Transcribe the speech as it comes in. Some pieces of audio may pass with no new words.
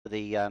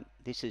the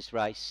this is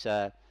race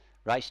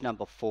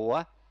number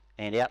 4,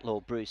 and Outlaw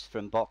Bruce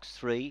from box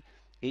 3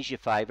 is your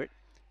favourite.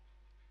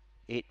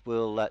 It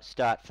will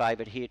start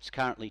favourite here. It's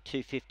currently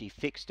 250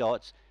 fixed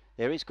odds.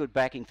 There is good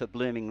backing for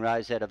Blooming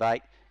Rose out of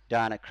 8,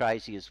 Dana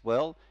Crazy as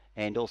well,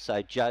 and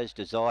also Joe's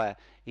Desire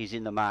is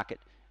in the market.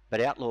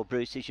 But Outlaw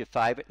Bruce is your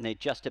favourite, and they're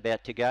just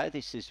about to go.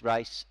 This is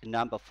race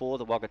number 4,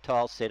 the Wagga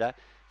Tile Setter.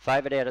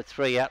 Favourite out of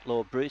 3,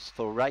 Outlaw Bruce,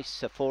 for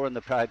race 4 in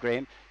the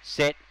program.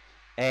 Set.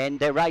 And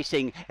they're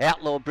racing.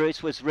 Outlaw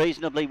Bruce was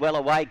reasonably well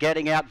away,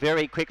 getting out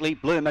very quickly.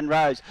 Bloomin'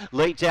 Rose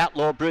leads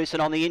Outlaw Bruce,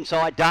 and on the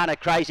inside, Dana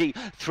Crazy.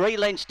 3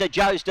 lengths to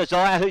Joe's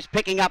Desire, who's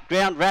picking up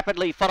ground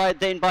rapidly, followed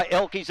then by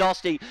Elky's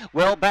Osty.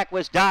 Well back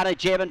was Dana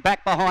Gem, and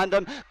back behind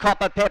them,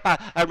 Copper Pepper.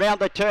 Around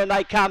the turn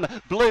they come.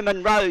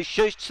 Bloomin' Rose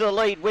shoots to the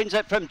lead, wins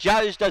it from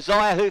Joe's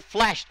Desire, who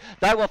flashed.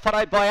 They were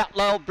followed by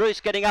Outlaw Bruce,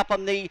 getting up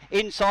on the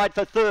inside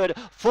for 3rd.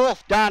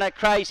 4th, Dana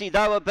Crazy.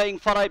 They were being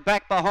followed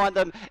back behind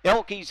them.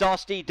 Elky's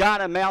Osty,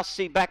 Dana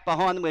Mousey back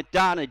behind them with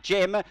Dana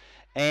Gem,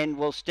 and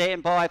we'll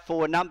stand by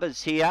for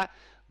numbers here.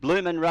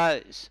 Bloomin'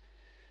 Rose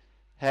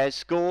has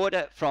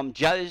scored from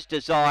Joe's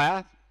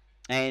Desire,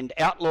 and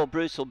Outlaw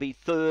Bruce will be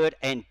 3rd,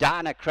 and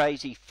Dana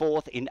Crazy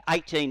 4th in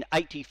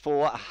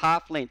 1884, a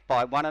half length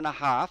by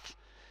 1.5.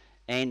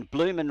 And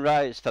Bloomin'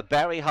 Rose for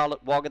Barry Hull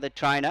at Wagga the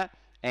trainer,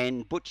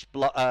 and Butch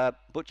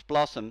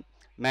Blossom,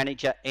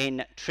 manager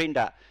N.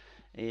 Trinder,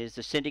 is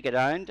the syndicate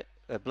owned.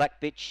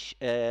 Black Bitch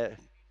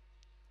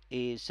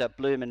is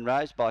Bloomin'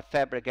 Rose by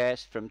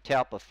Fabregas from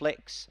Talpa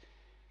Flex,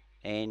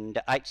 and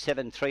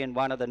 873 and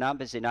 1 of the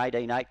numbers in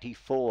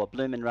 1884.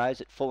 Bloomin' Rose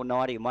at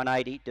 490 and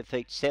 180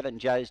 defeats 7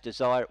 Joe's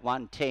Desire at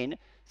 110.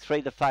 3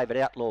 the favourite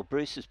Outlaw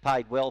Bruce has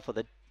paid well for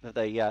the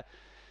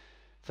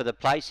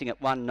placing at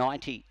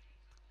 190.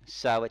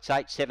 So it's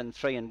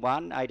 873 and 1.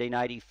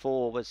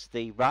 1884 was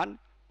the run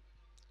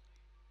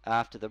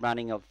after the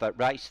running of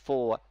race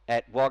 4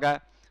 at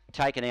Wagga,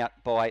 taken out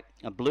by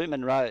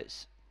Bloomin'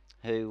 Rose,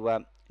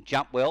 who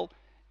jumped well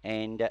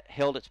and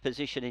held its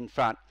position in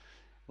front,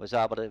 was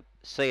able to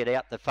see it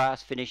out. The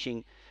fast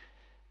finishing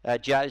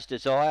Joe's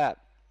Desire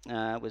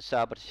was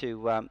able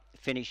to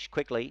finish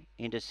quickly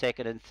into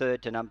 2nd, and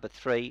 3rd to number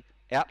 3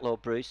 Outlaw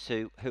Bruce,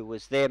 who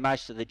was there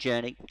most of the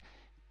journey.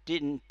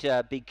 Didn't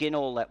begin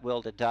all that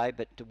well today,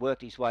 but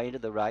worked his way into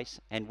the race,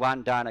 and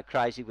 1 Dana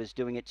Crazy was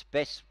doing its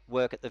best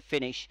work at the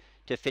finish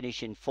to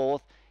finish in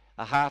 4th,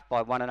 a half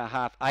by 1.5.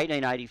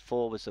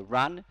 1884 was the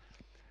run,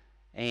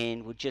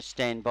 and we'll just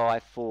stand by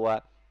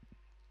for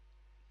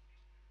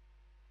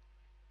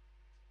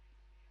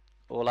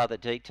all other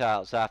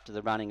details after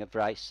the running of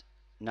race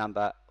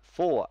number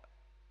 4.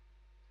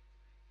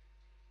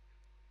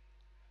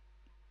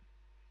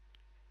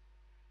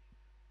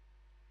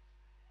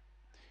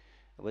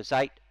 It was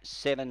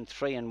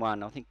 873 and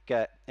 1. I think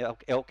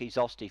Elky's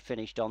Osty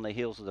finished on the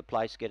heels of the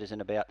place getters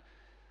in about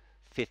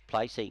 5th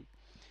placing.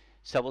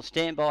 So we'll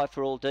stand by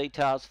for all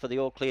details for the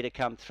all clear to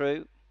come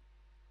through.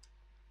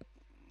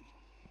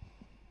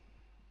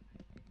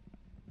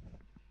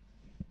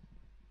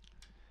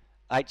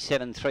 Eight,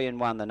 7, 3 and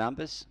 1 the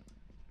numbers.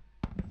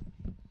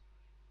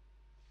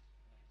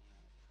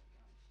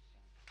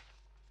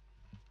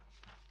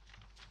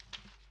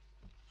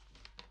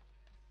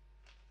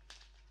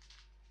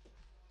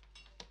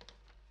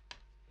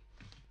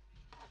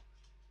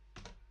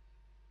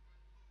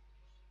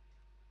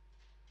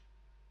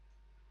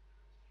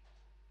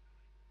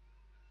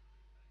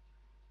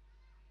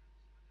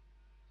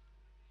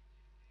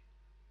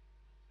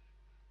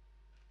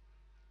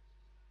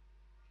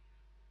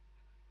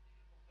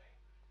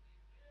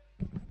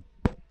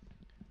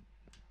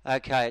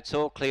 Okay, it's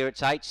all clear.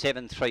 It's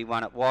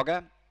 8-7-3-1 at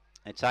Wagga.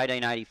 It's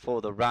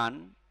 1884 the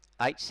run.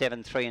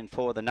 8-7-3 and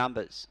 4 the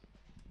numbers.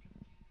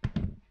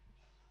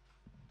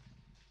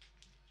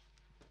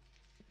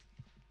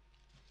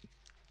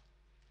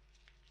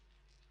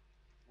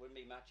 Wouldn't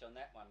be much on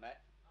that one, Matt.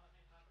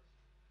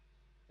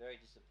 Very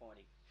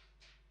disappointing.